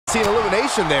See an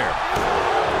elimination there.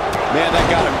 Man, that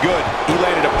got him good. He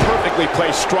landed a perfectly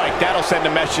placed strike. That'll send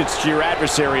a message to your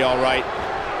adversary, all right.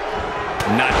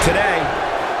 Not today.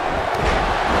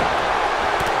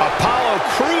 Apollo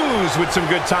Crews with some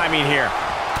good timing here.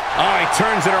 Oh, he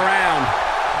turns it around.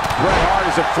 Bret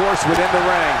Hart is a force within the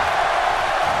ring.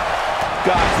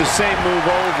 Gosh, the same move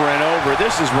over and over.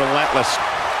 This is relentless.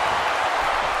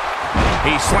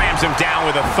 He slams him down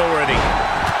with authority.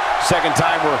 Second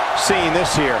time we're seeing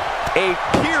this here. A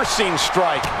piercing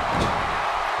strike.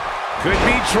 Could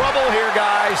be trouble here,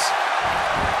 guys.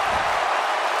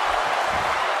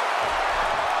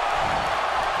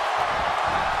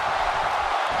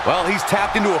 Well, he's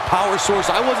tapped into a power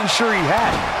source I wasn't sure he had.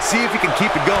 See if he can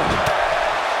keep it going.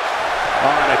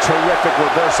 Oh, and a terrific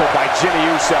reversal by Jimmy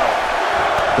Uso.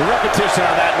 The repetition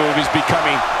on that move is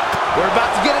becoming... We're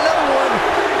about to get another one.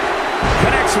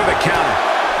 Connects with a counter.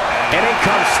 And in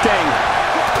comes Sting.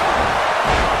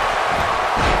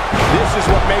 This is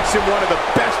what makes him one of the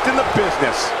best in the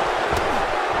business.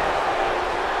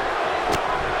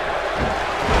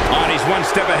 Oh, and he's one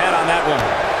step ahead on that one.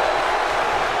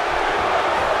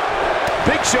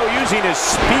 Big Show using his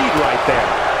speed right there.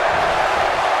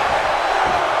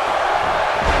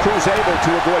 Crews able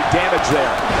to avoid damage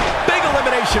there. Big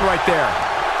elimination right there.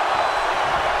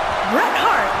 Bret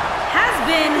Hart has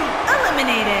been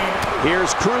eliminated.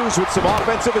 Here's Crews with some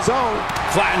offense of his own.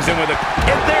 Flattens him with it.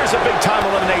 And there's a big-time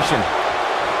elimination.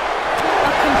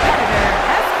 A competitor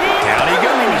has been Down he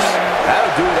goes.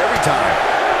 That'll do it every time.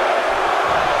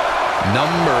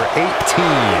 Number 18.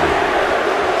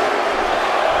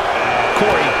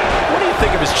 Corey, what do you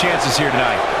think of his chances here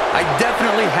tonight? I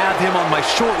definitely have him on my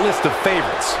short list of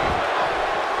favorites.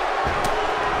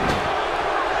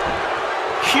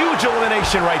 Huge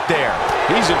elimination right there.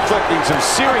 He's inflicting some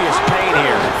serious pain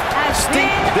here.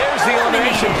 There's the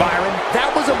elimination, Byron.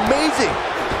 That was amazing.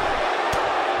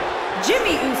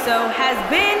 Jimmy Uso has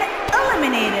been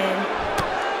eliminated.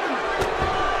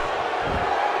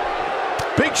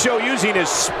 Big Show using his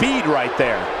speed right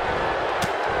there.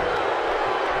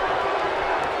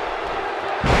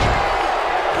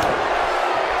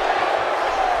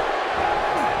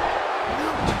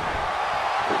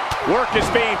 Work is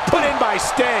being put in by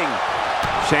Sting.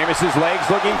 Sheamus's legs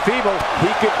looking feeble.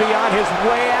 He could be on his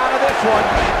way out of this one.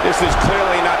 This is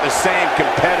clearly not the same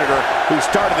competitor who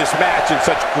started this match in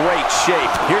such great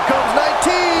shape. Here comes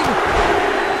 19.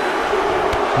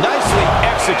 Nicely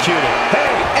executed.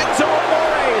 Hey, Enzo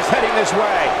Amore is heading this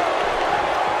way.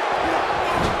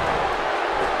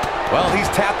 Well, he's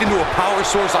tapped into a power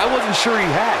source I wasn't sure he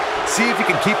had. See if he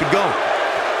can keep it going.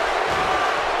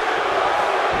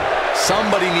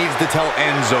 Somebody needs to tell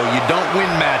Enzo you don't win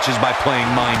matches by playing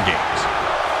mind games.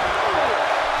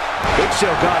 Big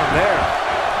Show got him there.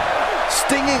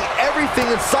 Stinging everything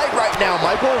in sight right now,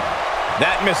 Michael.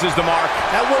 That misses the mark.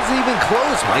 That wasn't even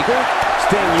close, Michael.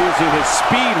 Sting using his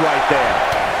speed right there.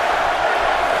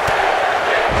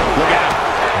 Look out.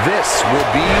 This will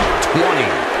be 20.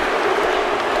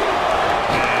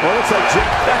 Well, looks like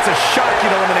that's a shocking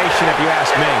elimination if you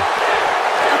ask me.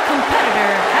 A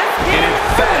competitor has been An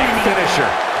emphatic eliminated. finisher.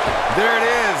 There it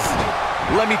is.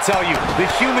 Let me tell you, the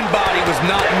human body was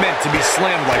not meant to be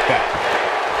slammed like that.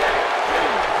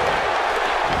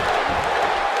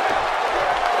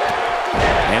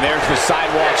 And there's the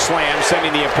sidewalk slam,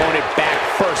 sending the opponent back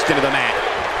first into the mat.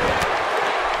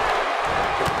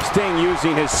 Sting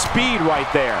using his speed right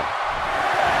there.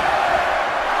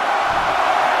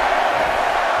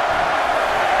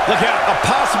 Look out, a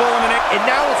possible elimination. And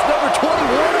now it's number 21.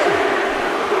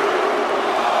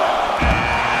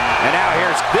 And now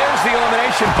there's the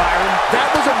elimination, Byron. That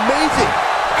was amazing.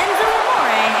 Enzo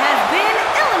Amore has been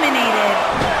eliminated.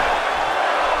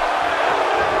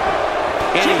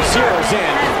 And he zeroes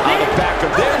in on the back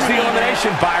of. There's the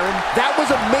elimination, Byron. That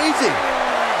was amazing.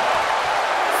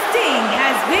 Sting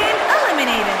has been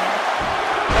eliminated.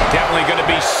 Definitely going to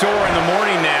be sore in the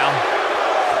morning now.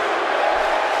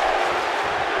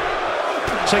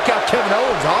 Check out Kevin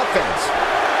Owens' offense.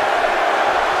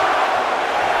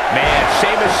 Man,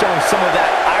 Sheamus showing some of that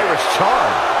Irish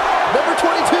charm. Number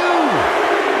 22.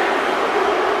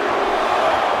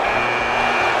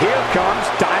 Here comes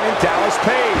Diamond Dallas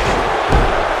Page.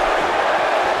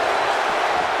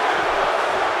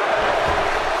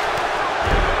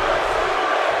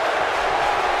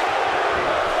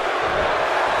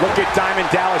 Look at Diamond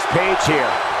Dallas Page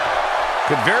here.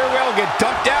 Could very well get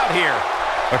dumped out here.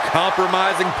 A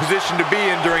compromising position to be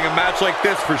in during a match like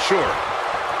this for sure.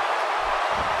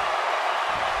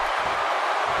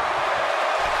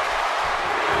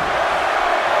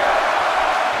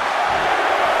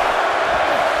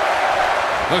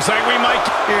 Looks like we might...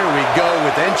 Here we go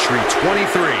with entry 23.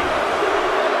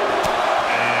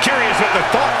 Curious what the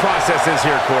thought process is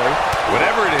here, Corey.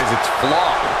 Whatever it is, it's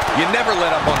flawed. You never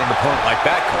let up on an opponent like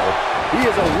that, Cole. He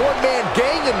is a one-man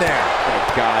gang in there.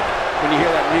 Thank God. When you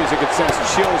hear that music, it sends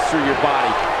chills through your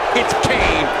body. It's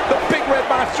Kane. The big red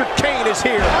monster Kane is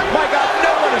here. My God,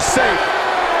 no one is safe.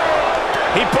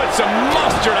 He put some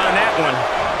mustard on that one.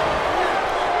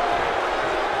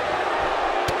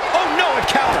 Oh, no, a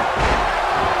counter.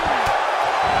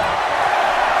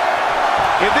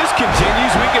 If this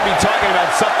continues, we could be talking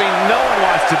about something no one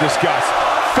wants to discuss.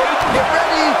 Fake, get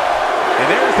ready. And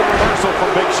there's the reversal from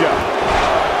Big Show.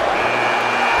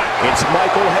 It's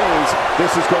Michael Hayes.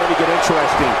 This is going to get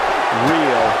interesting.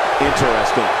 Real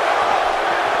interesting.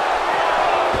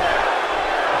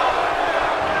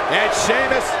 And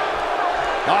Sheamus.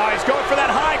 Oh, he's going for that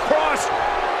high cross.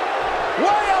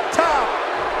 Way up top.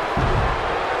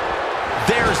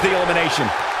 There's the elimination.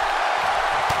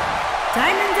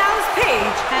 Diamond Dallas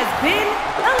Page has been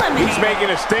eliminated. He's making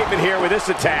a statement here with this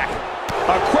attack.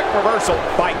 A quick reversal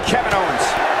by Kevin Owens.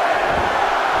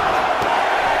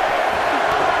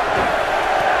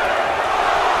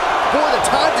 Boy, the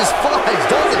time just flies,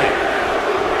 doesn't it?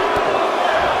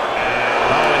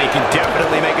 Oh, and he can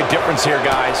definitely make a difference here,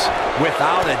 guys.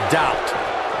 Without a doubt.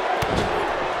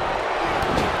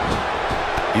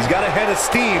 He's got a head of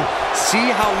steam.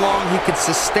 See how long he can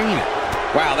sustain it.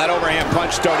 Wow, that overhand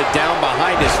punch started down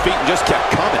behind his feet and just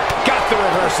kept coming. Got the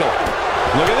reversal.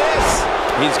 Look at this.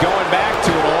 He's going back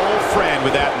to an old friend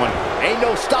with that one. Ain't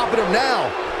no stopping him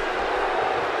now.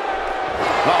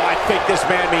 Oh, I think this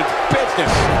man means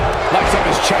business. Lights up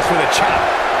his chest with a chop.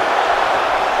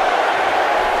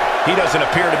 He doesn't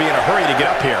appear to be in a hurry to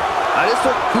get up here.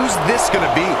 Who's this going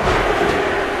to be?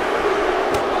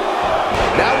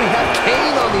 Now we have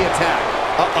Kane on the attack.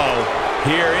 Uh-oh.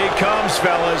 Here he comes,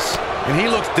 fellas. And he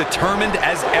looks determined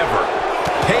as ever.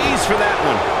 Pays for that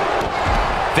one.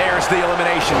 There's the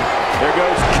elimination. There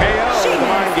goes KO in the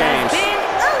mind games. Has been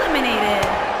eliminated.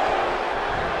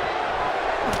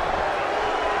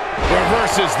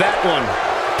 Reverses that one.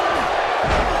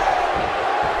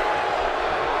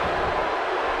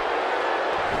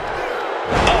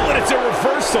 Oh, and it's a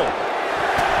reversal.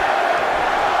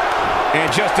 And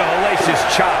just a hellacious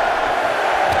chop.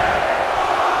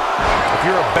 If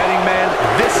you're a betting man,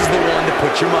 this is the one to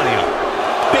put your money on.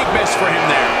 Big miss for him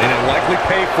there. And he'll likely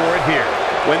pay for it here.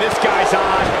 When this guy's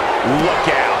on, look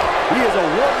out. He is a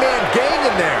one-man gang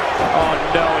in there. Oh,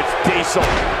 no, it's Diesel.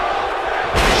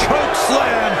 Choke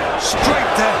slam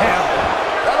straight to hell.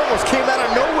 That almost came out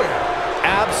of nowhere.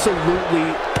 Absolutely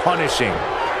punishing.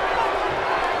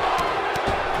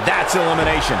 That's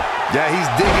elimination. Yeah, he's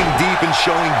digging deep and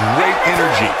showing great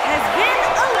energy. Has been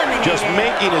eliminated. Just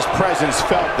making his presence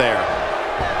felt there.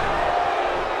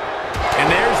 And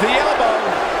there's the elbow.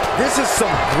 This is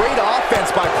some great offense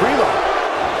by Primo.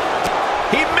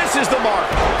 He misses the mark.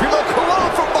 Primo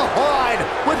Colon from behind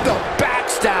with the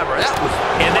backstabber. That was...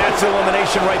 And that's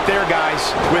elimination right there, guys.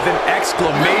 With an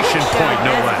exclamation point,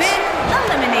 no less. Been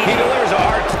eliminated. He delivers a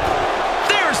hard...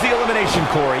 There's the elimination,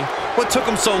 Corey. What took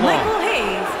him so long? Michael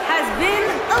Hayes has been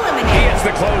eliminated. He hits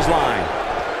the clothesline.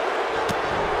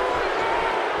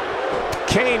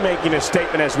 Kane making a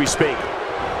statement as we speak.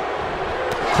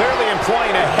 Clearly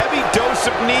employing a heavy dose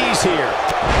of knees here.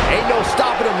 Ain't no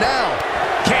stopping him now.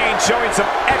 Kane showing some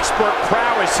expert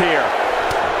prowess here.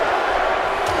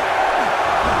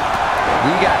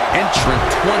 We got entrant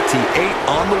 28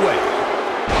 on the way.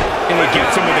 And he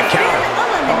gets him with a counter. Oh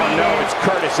Eliminated. no, it's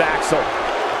Curtis Axel.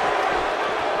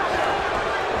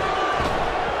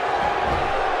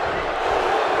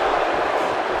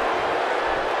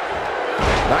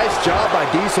 Nice job by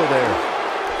Diesel there.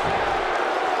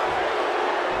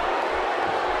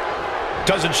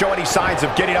 Doesn't show any signs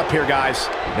of getting up here, guys.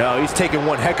 No, he's taking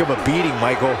one heck of a beating,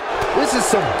 Michael. This is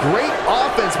some great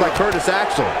offense by Curtis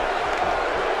Axel.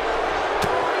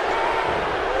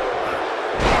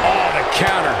 Oh, the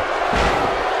counter.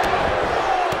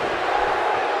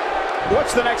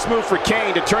 What's the next move for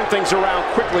Kane to turn things around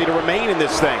quickly to remain in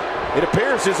this thing? It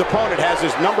appears his opponent has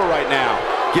his number right now.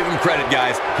 Give him credit,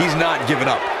 guys. He's not giving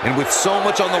up. And with so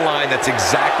much on the line, that's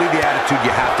exactly the attitude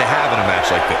you have to have in a match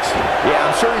like this. Yeah,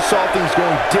 I'm sure he saw things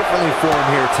going differently for him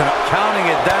here tonight. Counting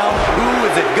it down, who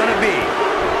is it going to be?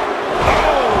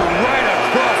 Oh, right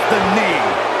across the knee.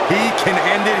 He can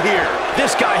end it here.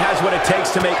 This guy has what it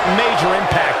takes to make major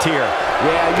impact here.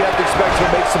 Yeah, you have to expect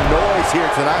him to make some noise here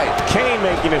tonight. Kane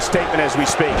making a statement as we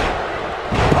speak.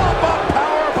 Pop-up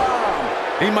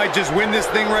powerbomb. He might just win this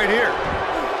thing right here.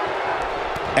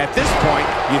 At this point,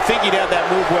 you think he'd have that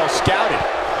move well scouted.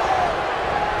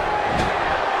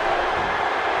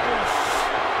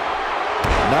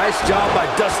 Nice job by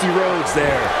Dusty Rhodes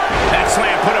there. That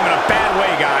slam put him in a bad way,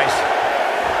 guys.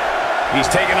 He's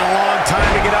taking a long time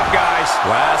to get up, guys.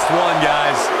 Last one,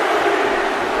 guys.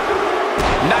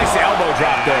 Nice elbow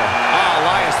drop there.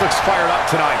 Elias looks fired up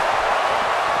tonight.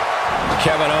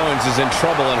 Kevin Owens is in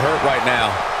trouble and hurt right now.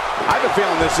 I have a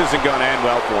feeling this isn't going to end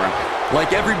well for him.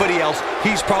 Like everybody else,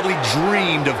 he's probably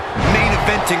dreamed of main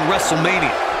eventing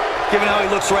WrestleMania. Given how he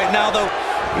looks right now, though,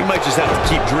 he might just have to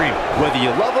keep dreaming. Whether you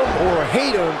love him or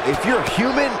hate him, if you're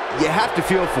human, you have to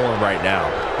feel for him right now.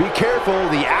 Be careful,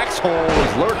 the axe hole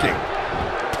is lurking.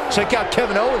 Check out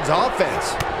Kevin Owens'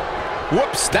 offense.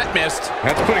 Whoops, that missed.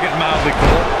 That's putting it mildly,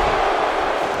 Cole.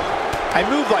 A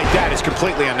move like that is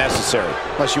completely unnecessary,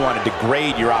 unless you want to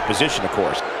degrade your opposition, of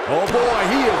course. Oh boy,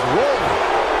 he is rolling.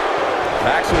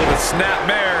 Axel with a snap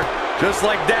mare, just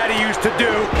like Daddy used to do.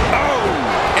 Oh,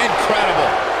 incredible.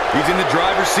 He's in the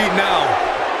driver's seat now.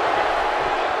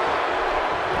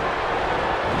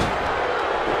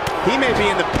 He may be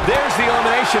in the... There's the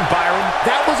elimination, Byron.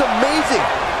 That was amazing.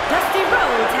 Dusty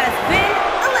Rhodes has been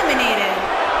eliminated.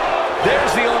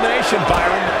 There's the elimination,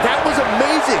 Byron. That was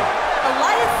amazing.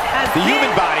 Elias has The been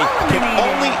human body can eliminated.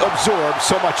 only absorb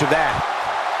so much of that.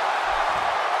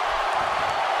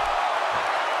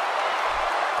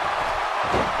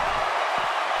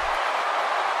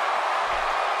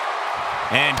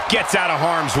 And gets out of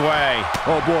harm's way.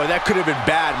 Oh boy, that could have been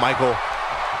bad, Michael.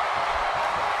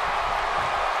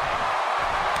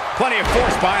 Plenty of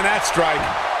force behind that strike.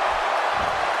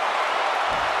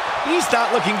 He's not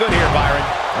looking good here, Byron.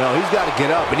 No, he's got to get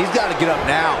up, and he's got to get up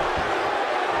now.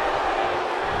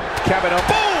 Kevin Owens.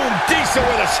 Boom! Diesel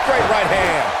with a straight right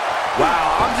hand.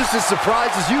 Wow, I'm just as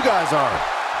surprised as you guys are.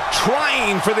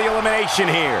 Trying for the elimination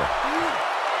here.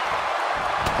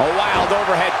 A wild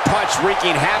overhead punch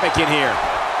wreaking havoc in here.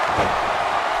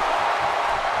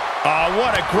 Oh,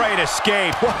 what a great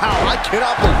escape. Wow, I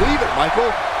cannot believe it, Michael.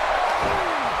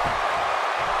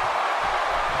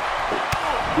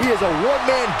 He is a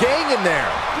one-man gang in there.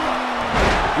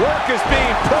 Work is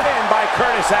being put in by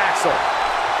Curtis Axel.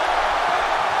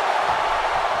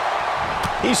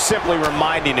 He's simply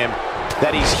reminding him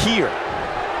that he's here.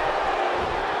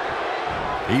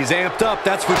 He's amped up,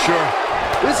 that's for sure.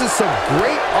 This is some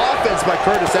great offense by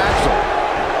Curtis Axel.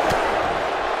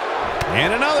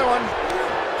 And another one.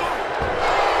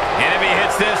 And if he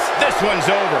hits this, this one's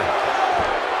over.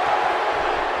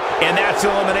 And that's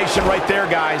elimination right there,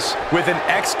 guys. With an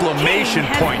exclamation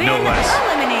point, no less.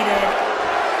 Eliminated.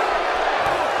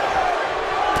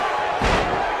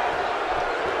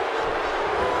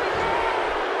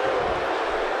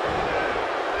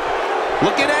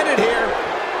 Looking at it here.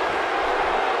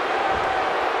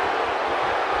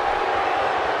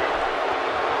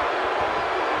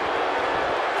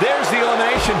 There's the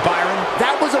elimination, Byron.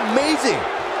 That was amazing.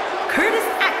 Curtis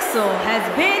Axel has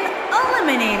been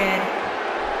eliminated.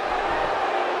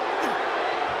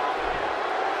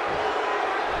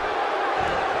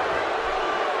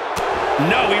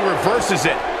 No, he reverses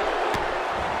it.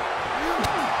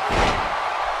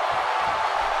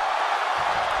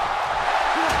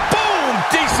 Boom!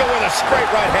 Diesel with a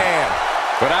straight right hand.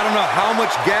 But I don't know how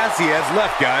much gas he has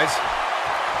left, guys.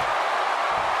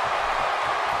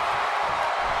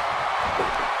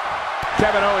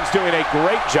 Kevin Owens doing a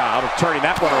great job of turning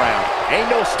that one around.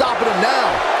 Ain't no stopping him now.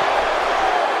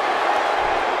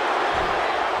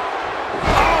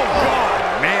 Oh,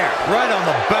 God, man. Right on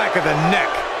the back of the neck.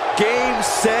 Game,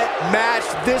 set, match.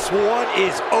 This one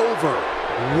is over.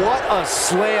 What a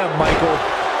slam, Michael.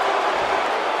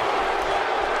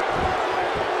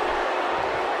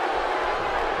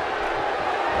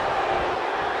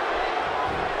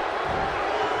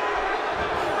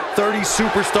 "30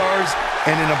 superstars,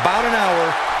 and in about an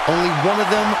hour, only one of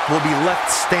them will be left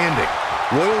standing.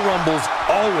 Royal Rumbles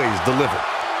always deliver."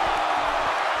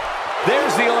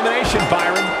 There's the elimination,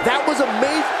 Byron. That was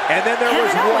amazing. And then there was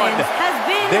Kevin one. Owens has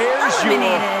been There's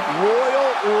eliminated. your Royal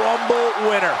Rumble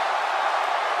winner.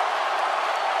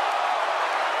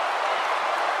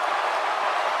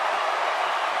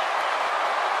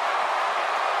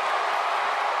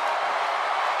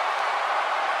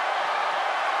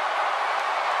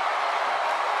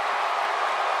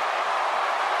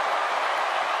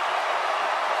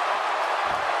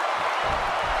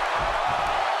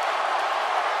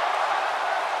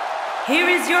 Here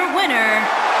is your winner,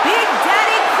 Big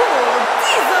Daddy Cool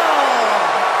Diesel.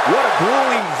 What a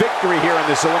grueling victory here in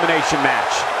this elimination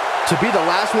match. To be the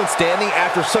last one standing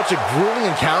after such a grueling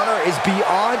encounter is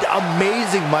beyond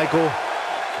amazing, Michael.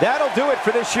 That'll do it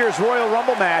for this year's Royal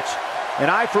Rumble match. And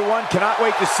I, for one, cannot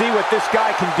wait to see what this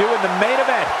guy can do in the main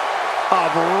event of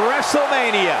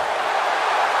WrestleMania.